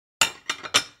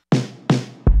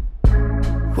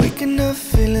a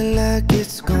feeling like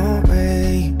it's gonna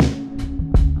rain.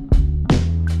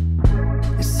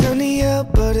 It's sunny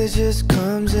out, but it just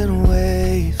comes in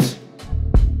waves.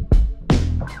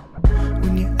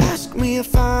 When you ask me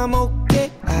if I'm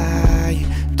okay, I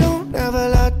don't have a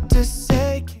lot to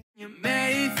say. You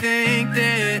may think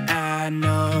that I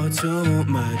know too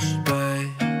much, but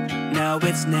no,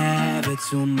 it's never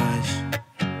too much.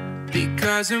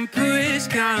 Because when push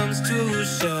comes to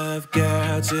shove,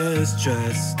 girl, just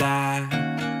trust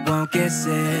I won't get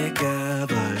sick of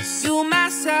us. You my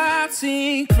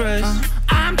salty crush,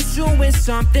 I'm doing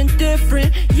something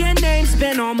different. Your name's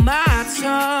been on my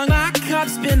tongue, my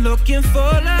cup's been looking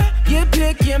fuller. You're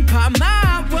picking apart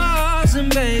my walls, and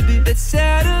baby, let's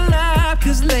settle up.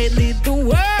 Cause lately the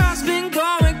world's been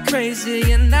going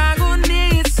crazy, and I gon'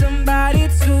 need somebody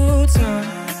to talk.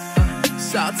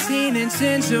 Saltine and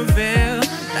ginger ale,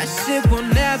 that shit will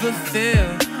never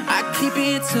fail. I keep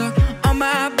it tucked on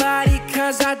my body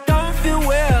cause I don't feel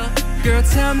well. Girl,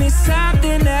 tell me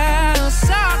something else.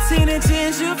 Saltine and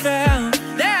ginger ale,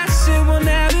 that shit will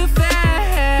never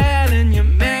fail. And you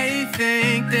may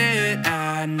think that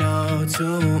I know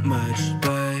too much,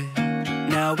 but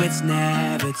no, it's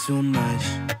never too much.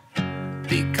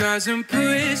 Because when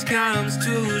push comes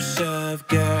to shove,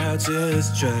 girl,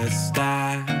 just trust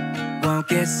I won't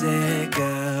get sick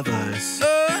of us.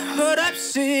 Hold up,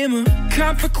 shimmer,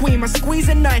 comfort queen, my squeeze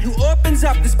at night. Who opens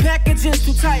up this package is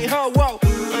too tight, ho, whoa.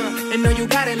 And know you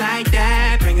got it like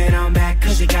that. Bring it on back,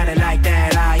 cause you got it like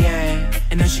that, ah, yeah.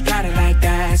 And know she got it like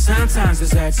that. Sometimes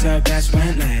desserts serve best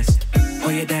when last.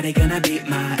 Or your daddy gonna beat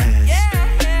my ass.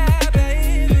 Yeah,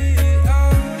 baby,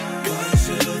 oh. Boy,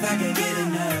 shoot if I can get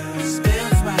enough. Spill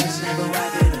twice, never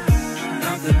wipe it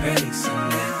up. Off the brakes and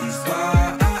let these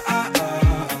walls.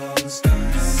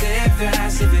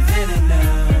 If you're feeling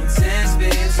love, 10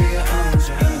 spins to your own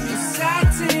job. You're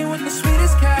salty with the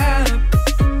sweetest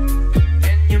cup.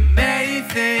 And you may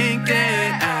think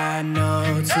that I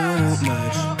know too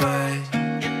much, but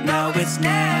no, it's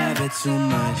never too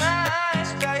much.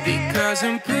 Because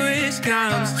when push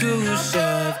comes to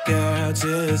shove, girl,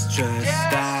 just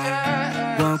trust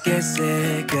I won't get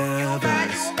sick of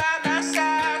us.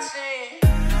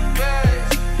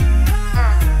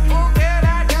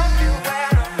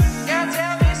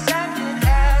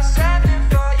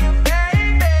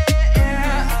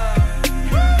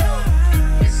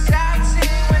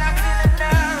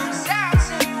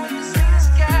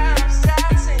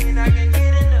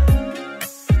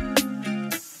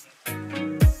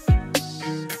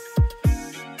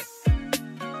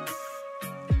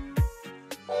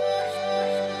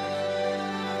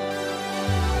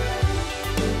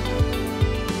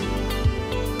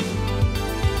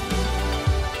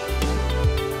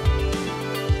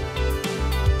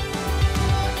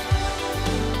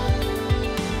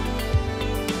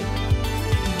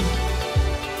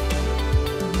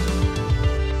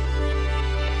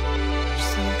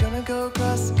 Go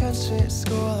across the country to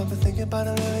school. I've been thinking about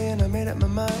it lately and I made up my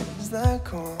mind. Is that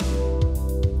cool?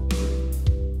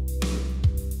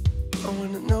 I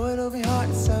wanna know it'll be hard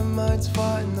inside my mind's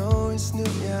far and always new.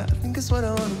 Yeah, I think it's what I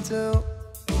wanna do.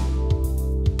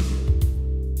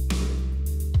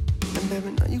 And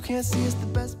baby, no, you can't see it's the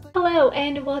best. Hello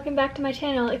and welcome back to my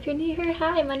channel. If you're new here,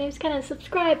 hi, my name is Kenna.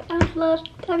 Subscribe. I would love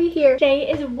to have you here. Today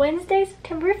is Wednesday,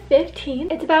 September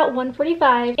 15th. It's about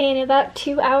 1:45. In about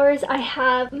 2 hours, I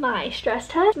have my stress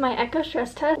test, my echo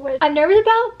stress test, which I'm nervous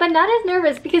about, but not as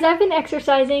nervous because I've been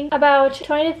exercising about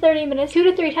 20 to 30 minutes, 2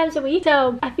 to 3 times a week.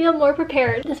 So I feel more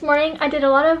prepared. This morning, I did a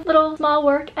lot of little small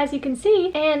work, as you can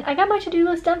see, and I got my to-do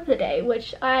list done for the day,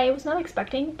 which I was not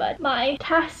expecting, but my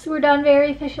tasks were done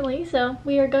very efficiently, so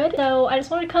we are good. So I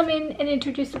just want to come in and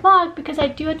introduce the vlog because I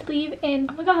do have to leave in,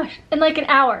 oh my gosh, in like an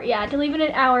hour. Yeah, to leave in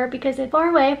an hour because it's far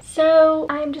away. So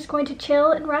I'm just going to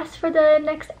chill and rest for the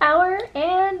next hour,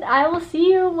 and I will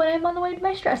see you when I'm on the way to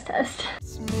my stress test.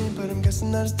 It's me, but I'm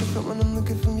guessing that it's different when I'm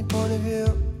looking from your point of view.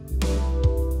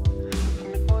 From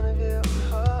your point of view,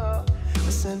 oh. I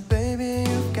said, baby,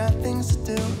 you've got things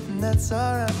to do, and that's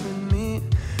alright with me.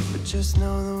 But just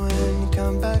know that when you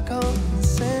come back home, in the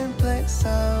same place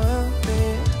I will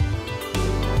be.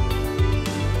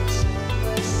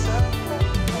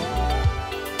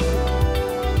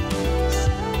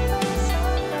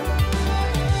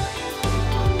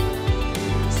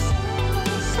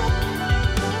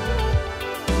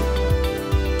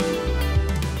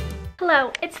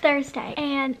 Hello, it's Thursday,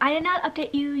 and I did not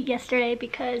update you yesterday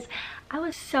because I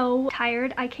was so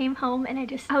tired. I came home and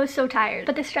I was so tired,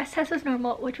 but the stress test was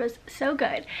normal, which was so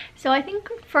good. So I think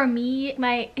for me,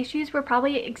 my issues were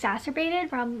probably exacerbated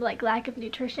from like lack of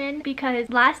nutrition, because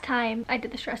last time I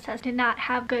did the stress test, did not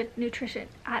have good nutrition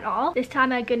at all. This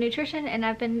time I had good nutrition, and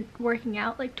I've been working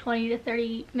out like 20 to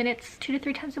 30 minutes 2 to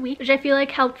 3 times a week, which I feel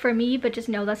like helped for me, but just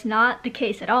know that's not the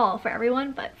case at all for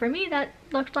everyone. But for me, that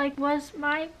looked like was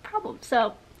my problem.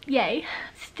 So yay.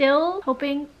 Still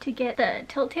hoping to get the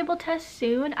tilt table test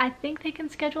soon. I think they can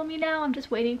schedule me now. I'm just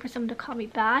waiting for someone to call me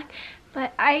back,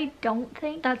 but I don't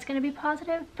think that's gonna be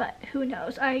positive, but who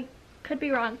knows. I could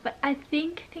be wrong, but I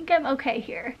think I'm okay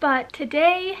here. But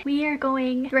today we are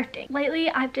going thrifting. Lately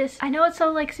I know it's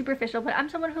so like superficial, but I'm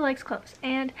someone who likes clothes,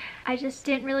 and I just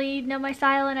didn't really know my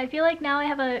style, and I feel like now I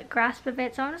have a grasp of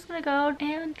it, so I'm just gonna go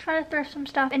and try to thrift some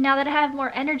stuff. And now that I have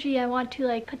more energy, I want to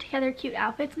like put together cute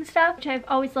outfits and stuff, which I've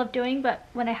always loved doing, but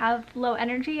when I have low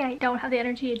energy, I don't have the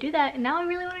energy to do that, and now I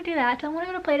really want to do that. So I want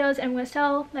to go to Plato's and I'm going to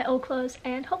sell my old clothes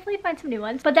and hopefully find some new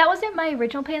ones. But that wasn't my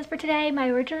original plans for today. My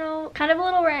original, kind of a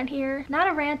little rant here. Not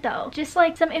a rant though, just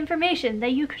like some information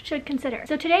that you should consider.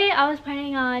 So today I was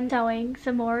planning on sewing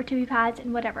some more 2B pads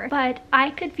and whatever, but I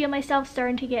could feel myself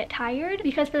starting to get tired,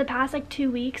 because for the past like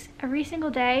 2 weeks, every single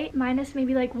day, minus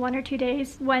maybe like 1 or 2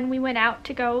 days when we went out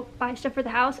to go buy stuff for the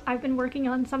house, I've been working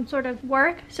on some sort of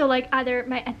work. So like either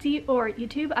my Etsy or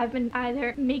YouTube, I've been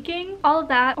either making all of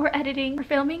that or editing or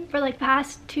filming for like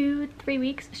past 2-3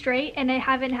 weeks straight, and I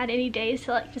haven't had any days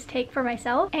to like just take for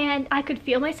myself. And I could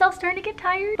feel myself starting to get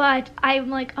tired, but I'm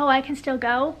like, oh, I can still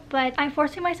go, but I'm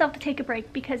forcing myself to take a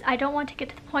break because I don't want to get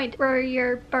to the point where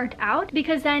you're burnt out,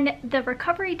 because then the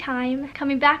recovery time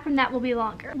coming back from that will be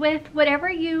longer. With whatever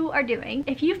you are doing,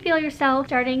 if you feel yourself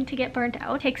starting to get burnt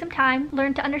out, take some time,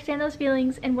 learn to understand those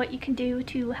feelings and what you can do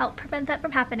to help prevent that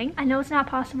from happening. I know it's not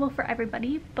possible for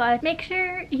everybody, but make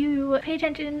sure you pay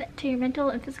attention to your mental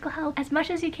and physical health as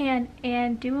much as you can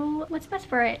and do what's best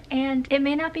for it. And it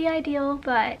may not be ideal,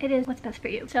 but it is what's best for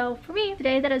you. So for me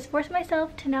today, that is forcing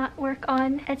myself to not work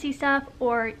on Etsy stuff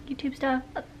or YouTube stuff.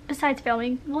 Besides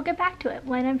filming, we'll get back to it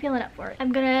when I'm feeling up for it.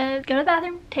 I'm gonna go to the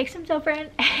bathroom, take some Zofran,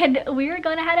 and we're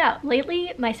gonna head out.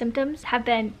 Lately, my symptoms have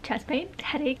been chest pain,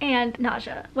 headache, and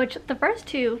nausea, which the first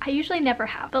two I usually never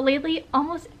have. But lately,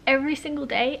 almost every single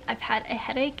day, I've had a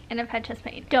headache and I've had chest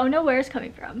pain. Don't know where it's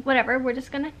coming from. Whatever, we're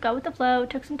just gonna go with the flow.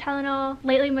 Took some Tylenol.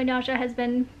 Lately, my nausea has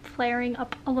been flaring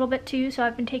up a little bit too, so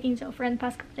I've been taking Zofran the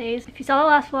past couple days. If you saw the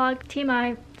last vlog,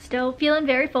 TMI, still feeling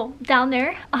very full down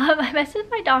there. I messaged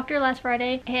my doctor last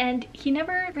Friday and he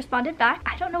never responded back.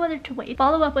 I don't know whether to wait,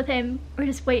 follow up with him, or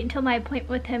just wait until my appointment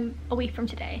with him a week from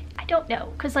today. I don't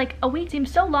know, because like a week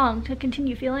seems so long to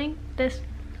continue feeling this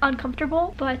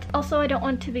uncomfortable, but also I don't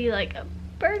want to be like a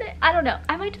burden. I don't know.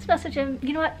 I might just message him.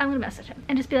 You know what? I'm gonna message him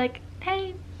and just be like,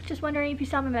 hey, just wondering if you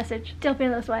saw my message. Still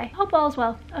feeling this way. Hope all is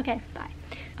well. Okay, bye.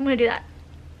 I'm gonna do that.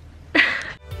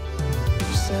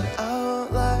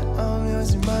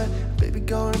 Baby,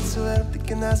 going into it, I'm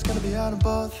thinking that's gonna be hard on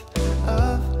both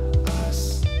of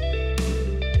us.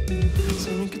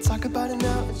 So we can talk about it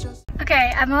now. It's just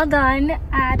okay, I'm all done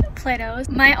at Plato's.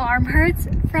 My arm hurts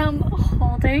from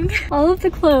holding all of the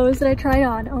clothes that I tried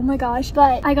on. Oh my gosh.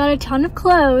 But I got a ton of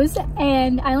clothes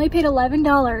and I only paid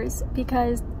 $11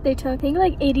 because they took, I think,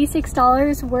 like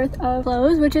 $86 worth of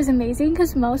clothes, which is amazing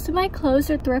because most of my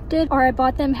clothes are thrifted or I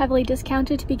bought them heavily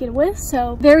discounted to begin with.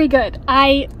 So very good.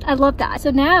 I love that. So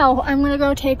now I'm gonna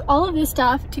go take all of this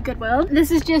stuff to Goodwill.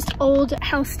 This is just old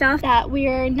house stuff that we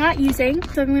are not using.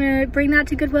 So I'm gonna bring that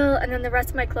to Goodwill, and then the rest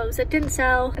of my clothes that didn't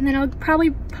sell. And then I'll probably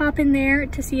pop in there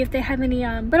to see if they have any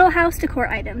little house decor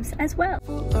items as well.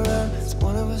 it's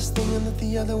one of us thinking that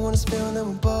the other one is feeling that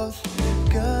we're both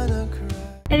gonna cry.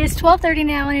 It is 12:30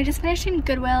 now and I just finished in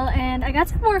Goodwill and I got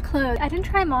some more clothes. I didn't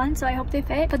try them on, so I hope they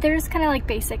fit, but they're just kind of like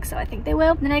basic, so I think they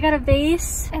will. Then I got a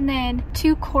vase and then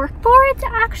 2 cork boards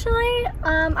actually.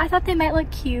 I thought they might look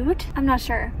cute. I'm not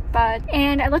sure,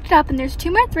 and I looked it up and there's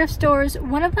 2 more thrift stores.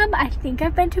 One of them I think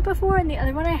I've been to before and the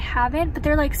other one I haven't, but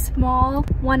they're like small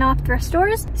one-off thrift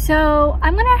stores. So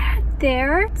I'm gonna head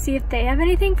there, see if they have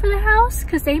anything for the house,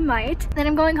 because they might. Then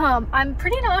I'm going home. I'm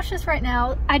pretty nauseous right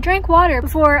now. I drank water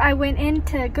before I went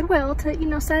into Goodwill to, you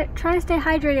know, try to stay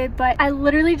hydrated, but I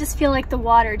literally just feel like the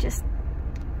water just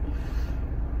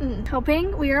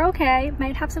hoping we are okay.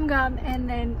 Might have some gum and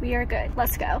then we are good.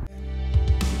 Let's go.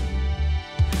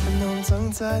 I know I'm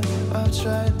tongue-tied. I've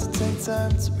tried to take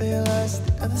time to realize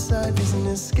the other side isn't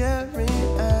as scary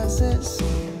as it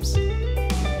seems.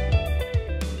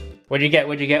 What'd you get?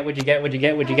 What'd you get? What'd you get? What'd you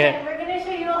get? What'd you get? We're gonna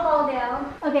show you a haul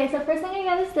down. Okay, so first thing I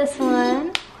got is this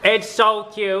one. It's so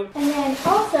cute. And then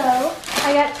also,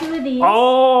 I got 2 of these.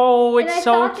 Oh, it's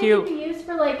so and I cute. thought they could be used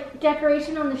for like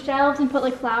decoration on the shelves and put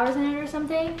like flowers in it or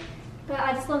something. But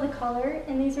I just love the color,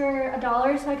 and these are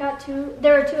 $1, so I got 2.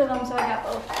 There were 2 of them, so I got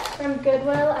both. From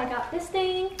Goodwill, I got this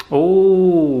thing.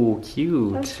 Oh,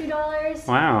 cute. That was $2.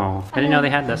 Wow, I didn't know they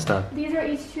had that stuff. These are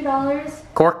each $2.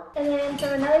 Cork. And then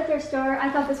from another thrift store, I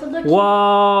thought this would look cute.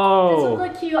 Whoa. This would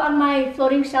look cute on my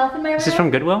floating shelf in my room. Is this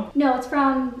from Goodwill? No, it's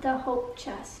from the Hope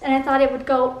Chest. And I thought it would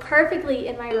go perfectly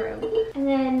in my room. And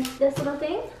then this little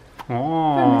thing. From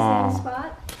the same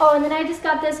spot. Oh, and then I just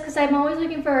got this because I'm always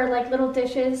looking for like little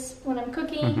dishes when I'm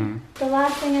cooking. The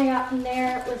last thing I got from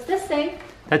there was this thing.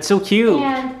 That's so cute.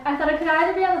 And I thought it could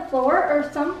either be on the floor or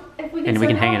if we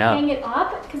could hang it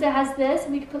up because it has this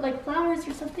and we could put like flowers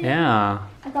or something. Yeah.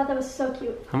 I thought that was so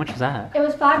cute. How much was that? It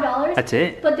was $5. That's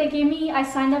it? But they gave me, I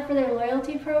signed up for their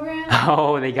loyalty program.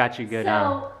 Oh, they got you good,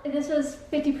 huh? So this was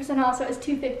 50% off, so it was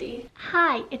 $2.50.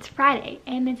 Hi, it's Friday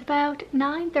and it's about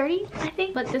 9:30, I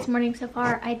think. But this morning so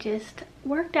far, I just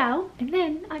worked out and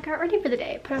then I got ready for the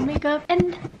day. Put on makeup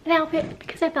and an outfit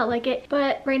because I felt like it.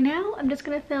 But right now, I'm just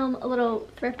gonna film a little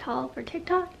thrift haul for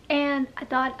TikTok. And I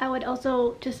thought I would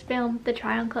also just film the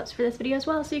try on clips for this video as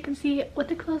well so you can see what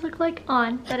the clothes look like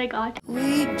on that I got.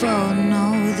 We both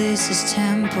know this is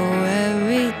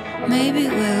temporary. Maybe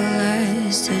we'll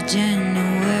last till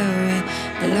January.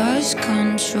 I lost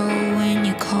control when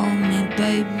you call me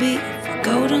baby. If I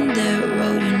go down that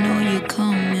road, you know you're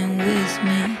coming with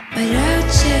me. But I'll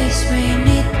chase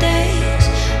rainy days.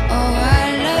 Oh,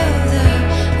 I love the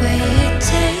way it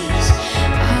tastes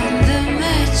on the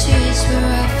mattress where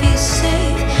I feel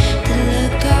safe. The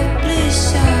look of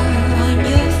bliss on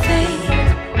your face.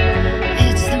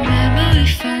 It's the memory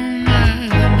from I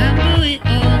remember it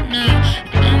all now.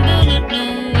 I'm gonna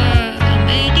know why I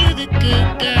made you the good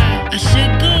guy. I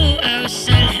should go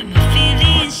outside, let my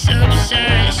feelings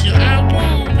subside, so I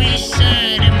won't be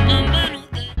sad. And mama know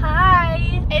that. Hi!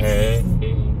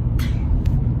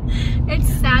 It's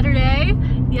Saturday.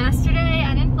 Yesterday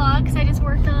I didn't vlog because I just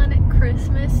worked on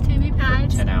Christmas TV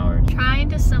pads. 10 hours. Trying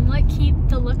to somewhat keep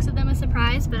the looks of them a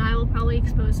surprise, but I will probably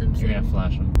expose them soon. You're gonna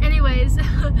flash them. Anyways,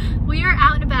 we are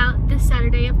out and about this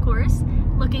Saturday, of course,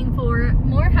 looking for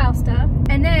more house stuff.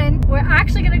 And then we're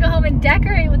actually gonna go home and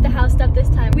decorate with the house stuff this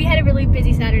time. We had a really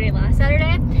busy Saturday last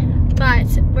Saturday, but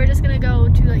we're just gonna go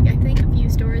to like, I think, a few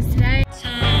stores today.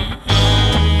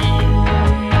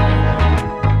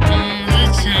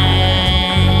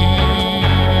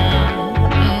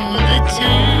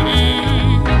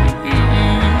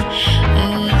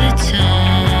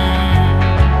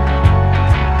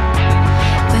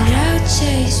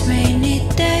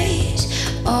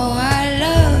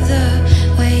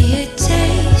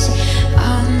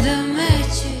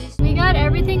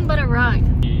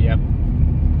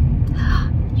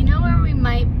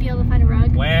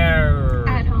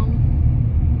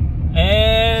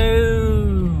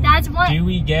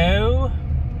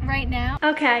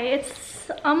 Okay, it's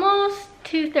almost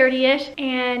 2:30ish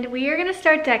and we are gonna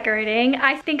start decorating.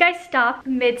 I think I stopped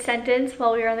mid-sentence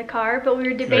while we were in the car, but we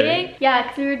were debating. Really? Yeah,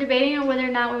 because we were debating on whether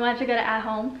or not we wanted to go to At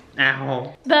Home. At Home.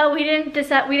 But we didn't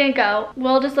decide, we didn't go.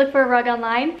 We'll just look for a rug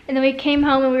online. And then we came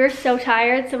home and we were so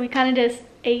tired, so we kind of just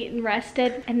ate and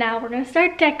rested. And now we're gonna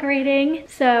start decorating.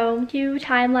 So, cue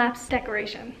time-lapse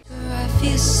decoration. I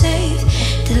feel safe,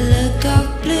 the look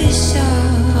of bliss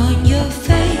on your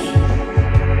face.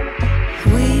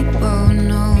 We both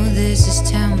know this is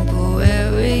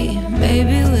temporary.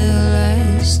 Maybe we'll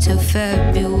last till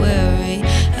February.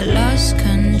 I lost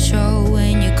control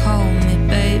when you call me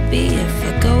baby. If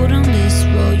I go down this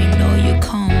road, you know you're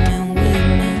coming with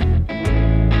me.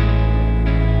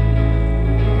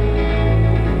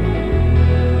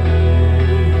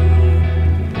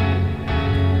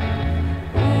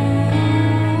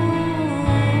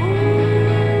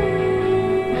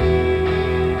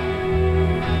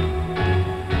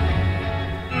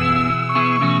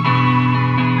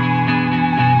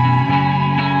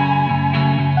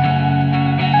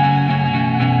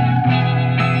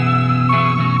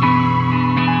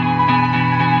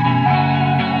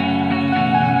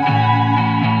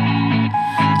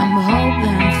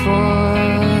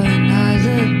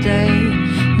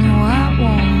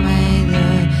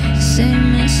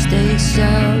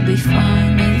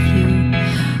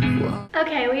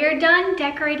 Okay, we are done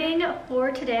decorating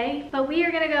for today, but we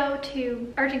are gonna go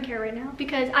to urgent care right now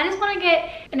because I just want to get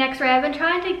an x-ray. I've been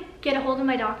trying to get a hold of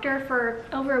my doctor for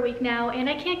over a week now and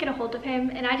I can't get a hold of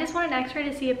him, and I just want an x-ray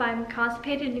to see if I'm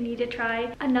constipated and need to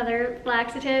try another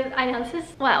laxative. I know this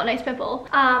is, wow, nice pimple.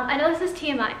 I know this is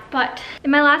TMI, but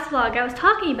in my last vlog I was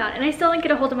talking about it and I still didn't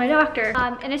get a hold of my doctor.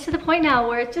 And it's to the point now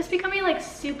where it's just becoming like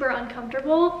super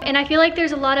uncomfortable, and I feel like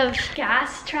there's a lot of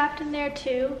gas trapped in there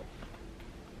too.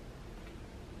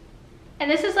 And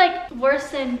this is like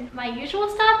worse than my usual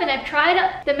stuff. And I've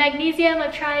tried the magnesium,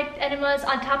 I've tried enemas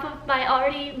on top of my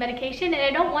already medication, and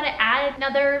I don't want to add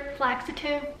another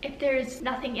laxative if there's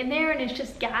nothing in there and it's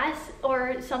just gas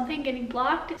or something getting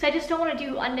blocked. So I just don't want to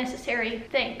do unnecessary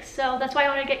things. So that's why I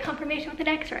want to get confirmation with an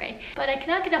x-ray. But I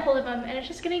cannot get a hold of them and it's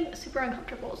just getting super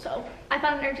uncomfortable. So I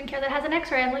found an urgent care that has an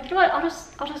x-ray. I'm like, you know what, I'll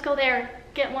just go there,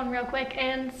 get one real quick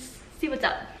and see what's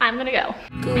up. I'm gonna go.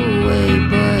 Go away,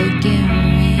 but give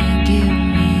me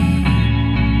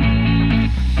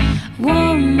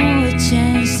one more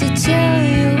chance to tell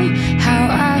you how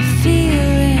I feel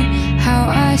and how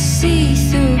I see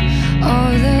through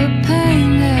all the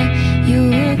pain that you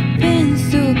have been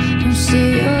through. Don't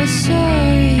say you're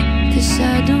sorry, 'cause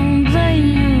I don't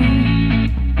blame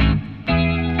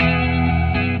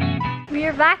you. We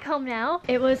are back home now.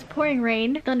 It was pouring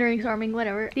rain, thundering, storming,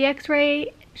 whatever. The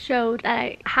x-ray showed that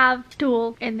I have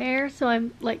stool in there, so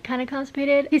I'm like kind of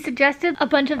constipated. He suggested a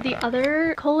bunch of the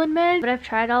other colon meds, but I've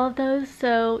tried all of those.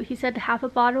 So he said half a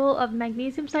bottle of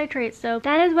magnesium citrate. So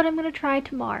that is what I'm gonna try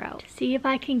tomorrow to see if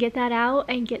I can get that out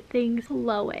and get things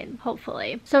flowing,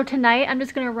 hopefully. So tonight I'm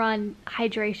just gonna run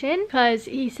hydration because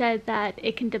he said that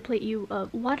it can deplete you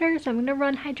of water. So I'm gonna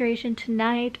run hydration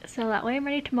tonight so that way I'm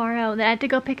ready tomorrow. And then I had to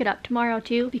go pick it up tomorrow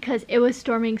too because it was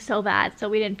storming so bad. So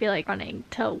we didn't feel like running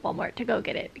to Walmart to go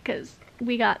get it because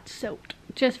we got soaked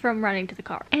just from running to the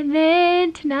car. And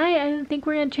then tonight I think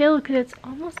we're gonna chill because it's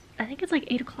almost, I think it's like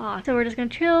 8 o'clock. So we're just gonna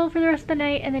chill for the rest of the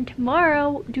night, and then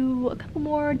tomorrow do a couple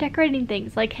more decorating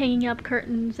things like hanging up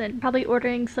curtains and probably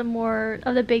ordering some more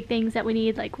of the big things that we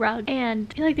need like rug, and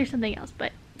I feel like there's something else,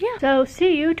 but yeah. So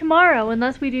see you tomorrow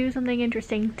unless we do something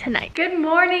interesting tonight. Good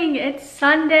morning, it's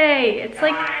Sunday.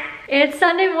 It's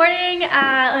Sunday morning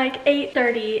at like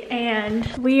 8:30 and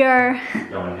we are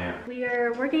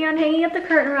working on hanging up the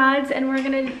curtain rods, and we're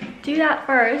gonna do that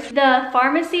first. The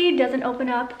pharmacy doesn't open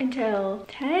up until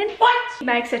 10. What?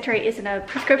 Mag citrate isn't a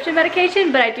prescription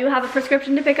medication, but I do have a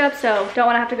prescription to pick up, so don't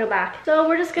want to have to go back. So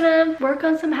we're just gonna work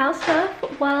on some house stuff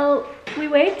while we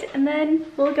wait, and then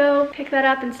we'll go pick that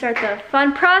up and start the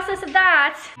fun process of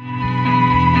that.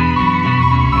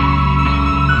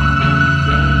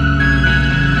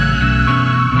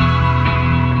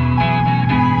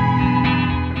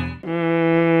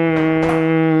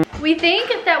 We think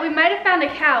that we might have found a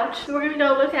couch, so we're gonna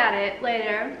go look at it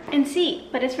later and see,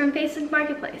 but it's from Facebook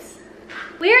Marketplace.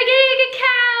 We are getting a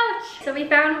couch! So we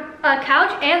found a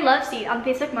couch and love seat on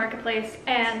Facebook Marketplace,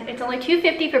 and it's only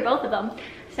 $250 for both of them,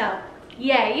 so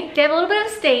yay. They have a little bit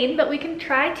of stain, but we can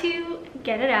try to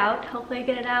get it out, hopefully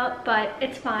get it out, but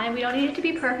it's fine. We don't need it to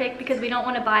be perfect because we don't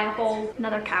want to buy a whole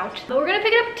another couch. But we're gonna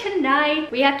pick it up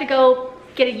tonight. We have to go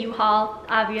get a U-Haul,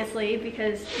 obviously,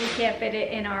 because we can't fit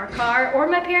it in our car or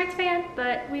my parents' van,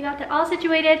 but we got that all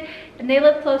situated, and they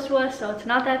live close to us, so it's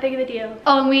not that big of a deal.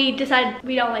 Oh, and we decided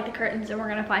we don't like the curtains, and we're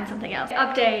gonna find something else.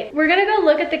 Update. We're gonna go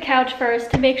look at the couch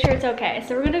first to make sure it's okay.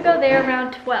 So we're gonna go there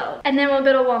around 12, and then we'll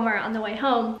go to Walmart on the way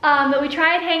home. But we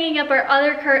tried hanging up our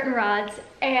other curtain rods,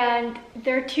 and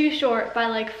they're too short by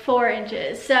like 4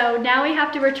 inches. So now we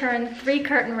have to return 3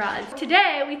 curtain rods.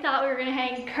 Today, we thought we were gonna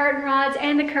hang curtain rods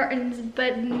and the curtains,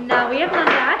 but no, we have none of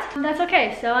that. That's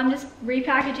okay, so I'm just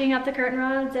repackaging up the curtain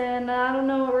rods, and I don't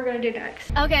know what we're gonna do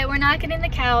next. Okay, we're not getting the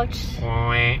couch.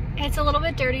 It's a little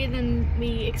bit dirtier than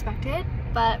we expected,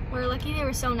 but we're lucky they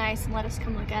were so nice and let us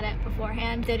come look at it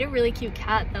beforehand. They had a really cute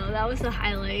cat though, that was the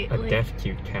highlight. A deaf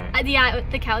cute cat. Yeah,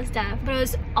 the cat was deaf, but it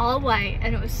was all white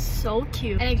and it was so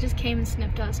cute. And it just came and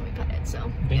sniffed us and we pet it,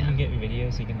 so Didn't you get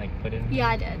videos you can like put in? Yeah,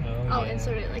 I did. Oh, I'll yeah.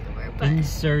 insert it like over, but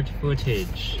insert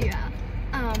footage. yeah.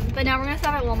 But now we're gonna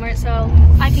stop at Walmart so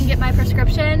I can get my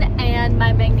prescription and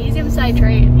my magnesium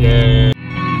citrate. Yeah.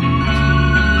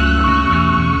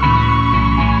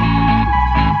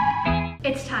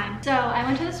 It's time. So I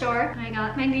went to the store and I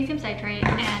got magnesium citrate,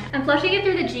 and I'm flushing it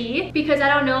through the G because I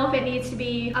don't know if it needs to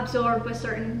be absorbed with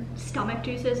certain stomach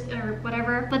juices or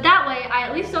whatever. But that way I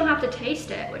at least don't have to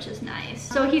taste it, which is nice.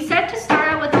 So he said to start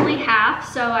out with only half,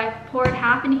 so I poured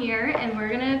half in here and we're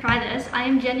gonna try this. I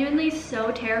am genuinely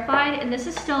so terrified, and this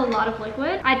is still a lot of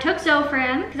liquid. I took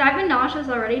Zofran because I've been nauseous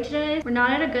already today. We're not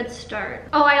at a good start.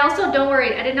 Oh, I also, don't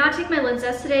worry, I did not take my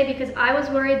Linzess today because I was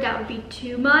worried that would be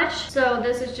too much. So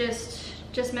this is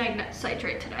just magnet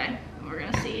citrate today. We're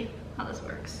gonna see how this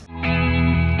works.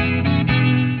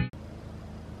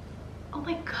 Oh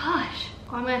my gosh.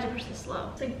 Oh, I'm gonna have to push this slow.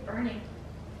 It's like burning.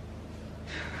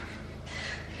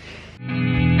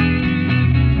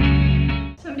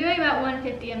 So I'm doing about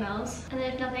 150 mLs, and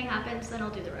then if nothing happens, then I'll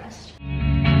do the rest.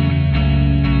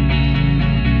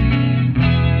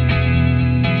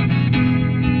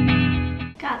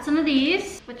 Got some of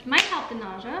these, which might help the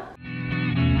nausea.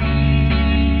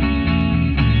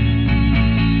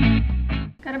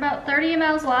 30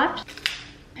 mLs left.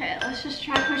 Okay, let's just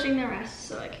try pushing the rest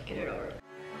so I can get it over.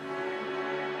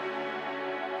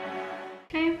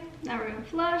 Okay, now we're gonna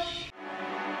flush.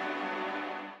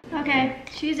 Okay,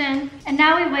 she's in. And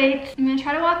now we wait. I'm gonna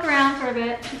try to walk around for a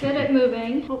bit to get it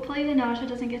moving. Hopefully the nausea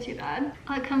doesn't get too bad.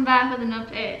 I'll come back with an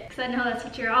update because I know that's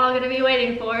what you're all gonna be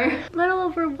waiting for. A little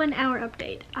over 1 hour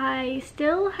update. I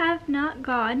still have not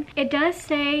gone. It does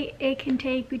say it can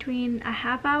take between a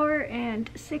half hour and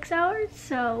 6 hours.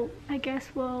 So I guess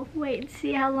we'll wait and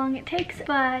see how long it takes.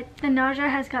 But the nausea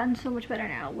has gotten so much better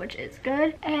now, which is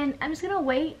good. And I'm just gonna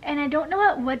wait. And I don't know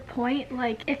at what point,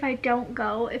 like if I don't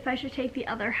go, if I should take the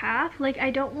other half. Like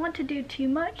I don't want to do too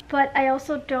much, but I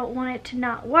also don't want it to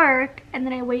not work and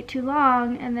then I wait too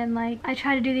long and then like I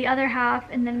try to do the other half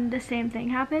and then the same thing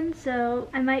happens. So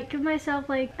I might give myself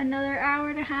like another hour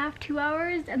and a half, 2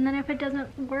 hours, and then if it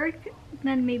doesn't work,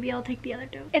 then maybe I'll take the other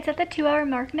dose. It's at the 2 hour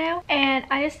mark now, and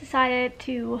I just decided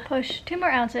to push 2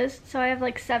 more ounces. So I have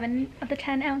like 7 of the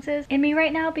 10 ounces in me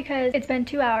right now because it's been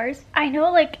 2 hours. I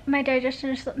know like my digestion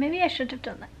is, maybe I shouldn't have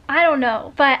done that. I don't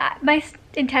know, but my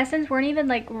intestines weren't even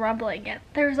like rumbling yet.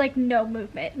 There was like no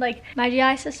movement. Like my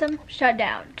GI system shut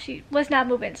down. She was not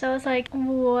moving. So I was like,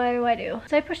 what do I do?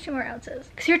 So I pushed 2 more ounces.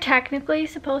 Because you're technically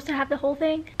supposed to have the whole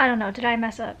thing. I don't know, did I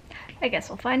mess up? I guess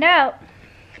we'll find out.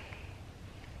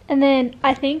 And then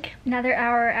I think another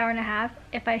hour, hour and a half,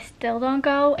 if I still don't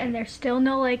go and there's still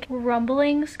no like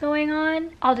rumblings going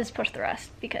on, I'll just push the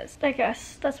rest because I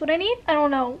guess that's what I need. I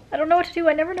don't know. I don't know what to do.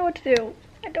 I never know what to do.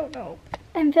 I don't know.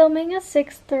 I'm filming a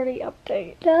 6:30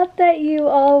 update. Not that you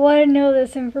all want to know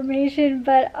this information,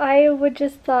 but I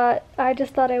just thought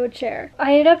I would share.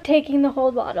 I ended up taking the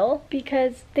whole bottle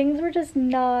because things were just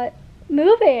not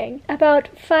moving. About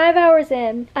 5 hours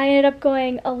in, I ended up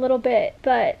going a little bit,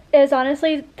 but it was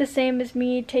honestly the same as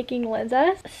me taking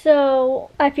Linzess, so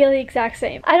I feel the exact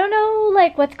same. I don't know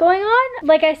like what's going on.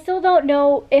 Like I still don't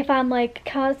know if I'm like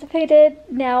constipated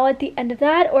now at the end of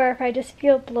that or if I just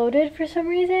feel bloated for some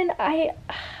reason.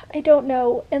 I don't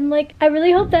know, and like I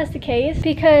really hope that's the case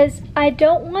because I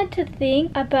don't want to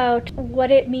think about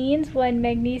what it means when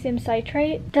magnesium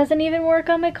citrate doesn't even work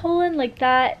on my colon like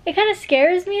that. It kind of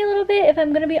scares me a little bit if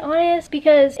I'm gonna be honest,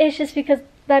 because it's just because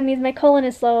that means my colon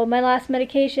is slow. My last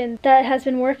medication that has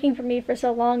been working for me for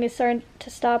so long is starting to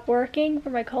stop working for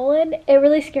my colon. It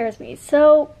really scares me.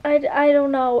 So I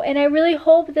don't know. And I really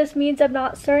hope this means I'm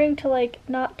not starting to like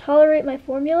not tolerate my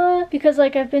formula because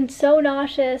like I've been so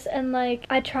nauseous and like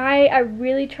I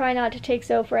really try not to take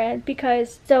Zofran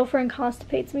because Zofran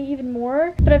constipates me even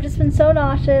more. But I've just been so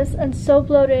nauseous and so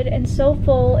bloated and so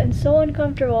full and so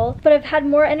uncomfortable. But I've had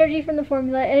more energy from the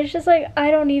formula and it's just like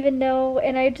I don't even know,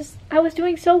 and I was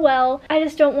doing so well. I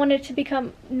just don't want it to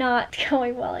become not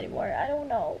going well anymore. I don't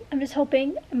know.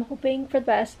 I'm hoping for the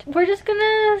best. We're just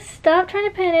gonna stop trying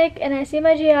to panic, and I see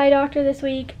my GI doctor this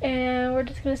week and we're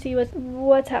just gonna see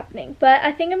what's happening. But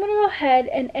I think I'm gonna go ahead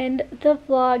and end the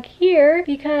vlog here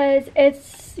because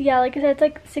it's, yeah, like I said, it's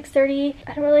like 6:30.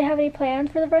 I don't really have any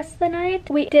plans for the rest of the night.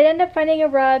 We did end up finding a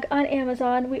rug on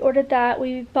Amazon. We ordered that.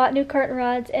 We bought new curtain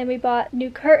rods and we bought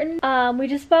new curtains. We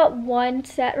just bought one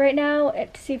set right now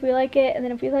to see if we like it, and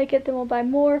then if we like it then we'll buy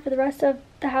more for the rest of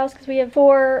the house because we have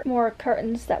 4 more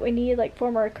curtains that we need, like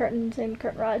 4 more curtains and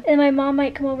curtain rods. And my mom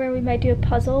might come over and we might do a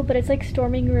puzzle, but it's like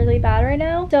storming really bad right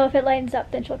now, so if it lightens up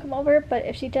then she'll come over, but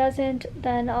if she doesn't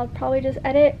then I'll probably just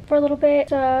edit for a little bit.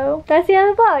 So that's the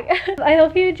end of the vlog. I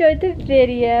hope you enjoyed the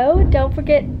video. Don't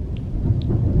forget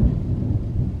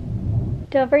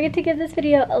to give this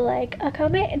video a like, a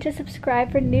comment, and to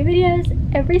subscribe for new videos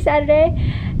every Saturday,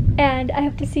 and I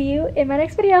hope to see you in my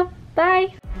next video.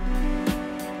 Bye!